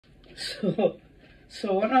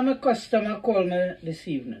So one of my customer called me this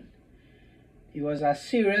evening. He was a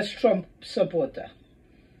serious Trump supporter.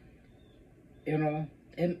 You know,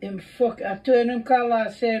 I told him call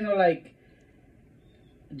last year, like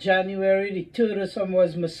January the 3rd or something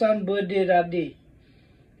was my son's birthday that day.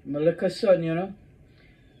 My little son, you know.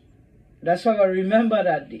 That's how I remember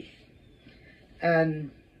that day.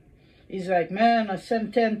 And he's like, man, I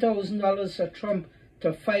sent $10,000 to Trump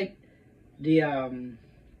to fight the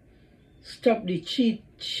stop the cheat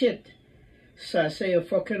shit. So I say, you're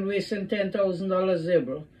fucking wasting $10,000 there,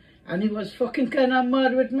 bro. And he was fucking kind of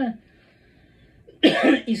mad with me.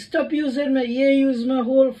 He stopped using me. He used my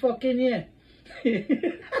whole fucking year. He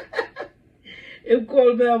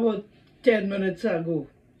called me about 10 minutes ago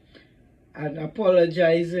and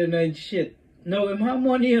apologizing and shit. Now him have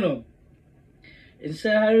money, you know. He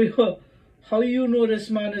said, Harry, how you know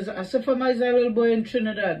this man is? I said, for my little boy in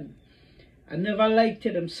Trinidad. I never liked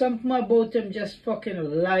him. Something about him just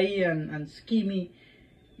fucking lie and schemy,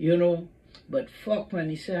 you know. But fuck, man.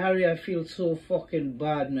 He said, Harry, I feel so fucking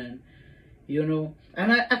bad, man. You know.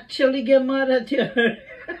 And I actually get mad at you.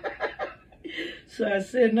 So I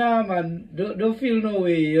said, nah, man. Don't feel no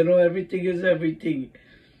way. You know, everything is everything.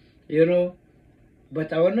 You know.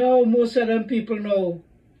 But I know most of them people know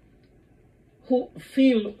who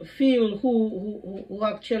feel who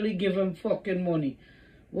actually give him fucking money.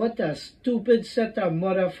 What a stupid set of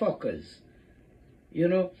motherfuckers. You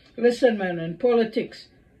know, listen, man, in politics,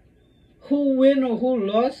 who win or who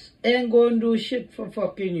lost ain't gonna do shit for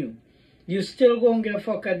fucking you. You still gonna get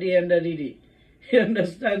fucked at the end of the day. You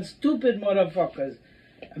understand? Stupid motherfuckers.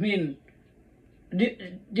 I mean,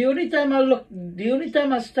 the only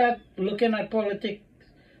time I start looking at politics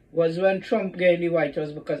was when Trump got in the White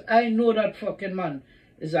House, because I know that fucking man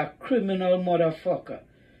is a criminal motherfucker.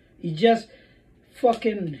 He just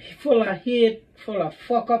fucking full of hate, full of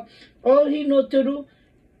fuck up. All he know to do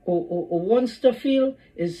or wants to feel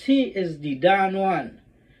is he is the Don Juan.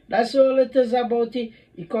 That's all it is about it.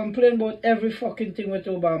 He complain about every fucking thing with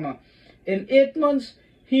Obama. In 8 months,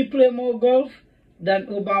 he play more golf than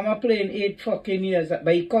Obama played in 8 fucking years.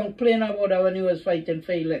 But he complained about that when he was fighting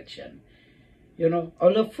for election. You know,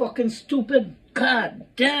 all the fucking stupid. God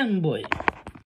damn, boy.